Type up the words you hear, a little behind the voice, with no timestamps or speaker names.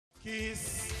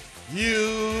Kiss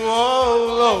you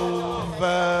all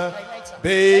over,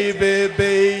 baby,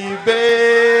 baby.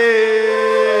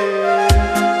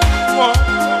 Come on,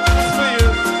 it's for you.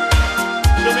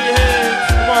 Show me your hands,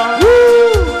 come on.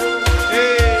 Woo!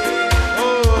 Hey,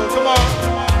 oh, come on.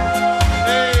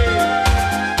 Hey,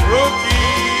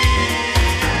 Rookie.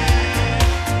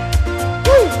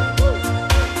 Woo!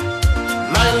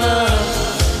 My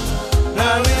love,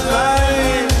 now we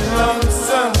lie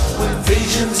lonesome with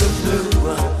visions of blue,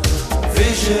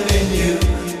 vision in you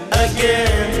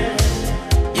again.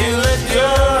 You let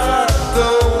your heart go,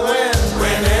 and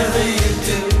whenever you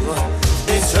do,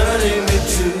 it's hurting me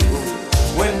too.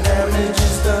 When damage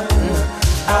is done,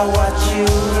 I watch you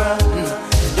run.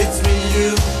 It's me you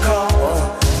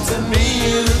call, to me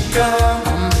you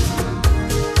come.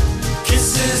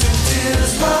 Kisses and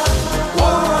tears, my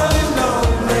one and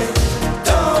only.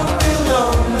 Don't be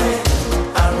lonely,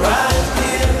 I'm right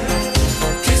here.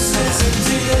 Kisses and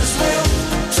tears will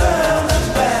turn a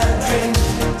bad dream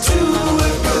to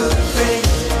a good thing.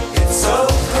 It's so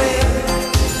clear.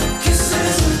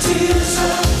 Kisses and tears,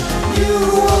 you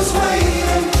was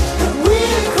waiting, that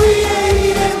we're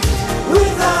creating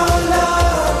with our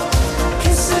love.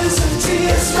 Kisses and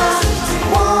tears, my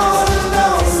one and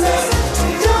only.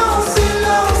 Don't be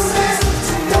lonely,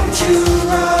 don't you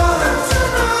run.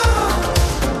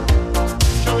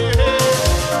 Show me your head,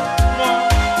 come on.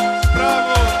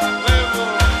 Bravo, levo,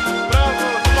 bravo,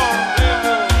 come on,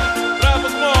 levo, bravo,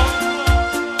 come on.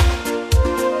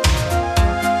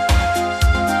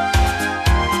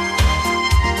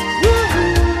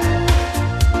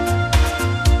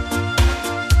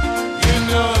 You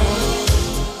know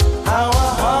how a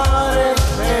heartache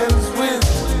ends with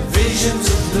visions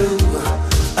of blue,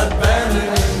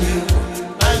 abandoning you.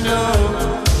 I know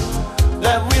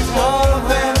that we're more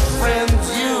than friends.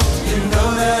 You know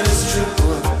that it's true.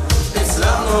 It's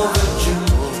long overdue.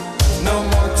 No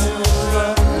more to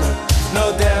run, no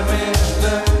damage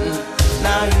done.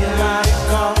 Now you might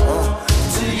call,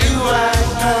 to you I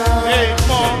come. Hey,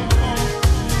 come on.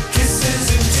 Kisses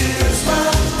and tears, my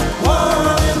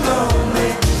one and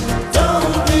only.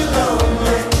 Don't be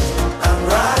lonely, I'm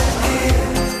right here.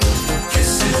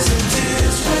 Kisses and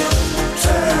tears will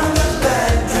turn a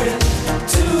bad dream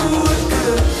to a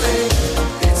good thing.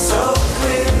 It's so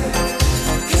clear.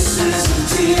 Kisses and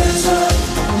tears,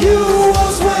 you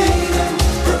was waiting,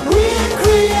 that we're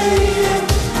creating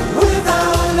with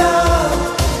our love.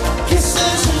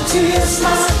 Kisses and tears,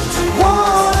 my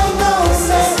one and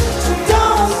only.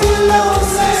 Don't be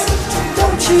lonely,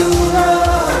 don't you run.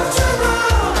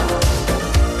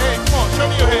 Hey, come on, show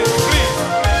me your hands, please.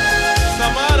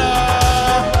 Samara.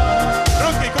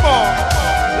 Rookie, come on.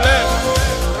 Left,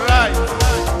 right.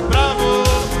 Bravo,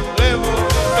 levo.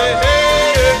 Hey,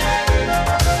 hey.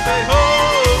 Hey, ho.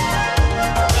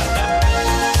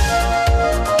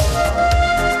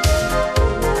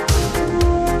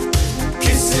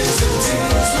 Kisses and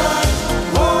tears, my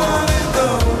one and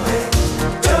only.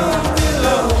 Don't be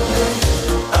lonely,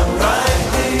 I'm right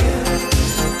here.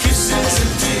 Kisses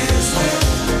and tears will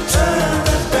turn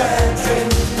a bad dream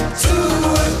to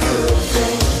a good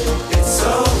thing. It's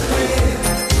so clear.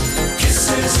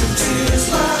 Kisses and tears,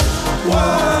 my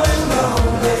one and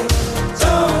only.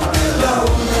 Don't be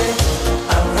lonely,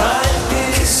 I'm right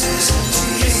here. Kisses and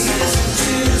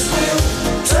tears will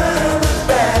turn a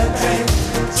bad dream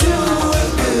to a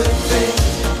good thing.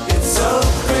 It's so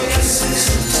clear. Kisses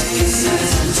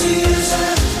and tears,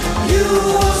 you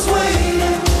was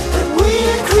waiting, that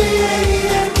we're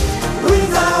creating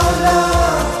with our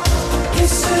love.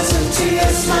 Kisses and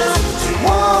tears, my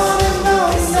one and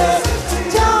only.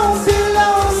 Don't be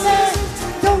lonely,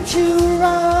 don't you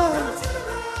run.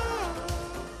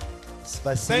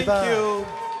 Спасибо. Thank you.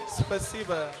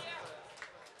 Спасибо.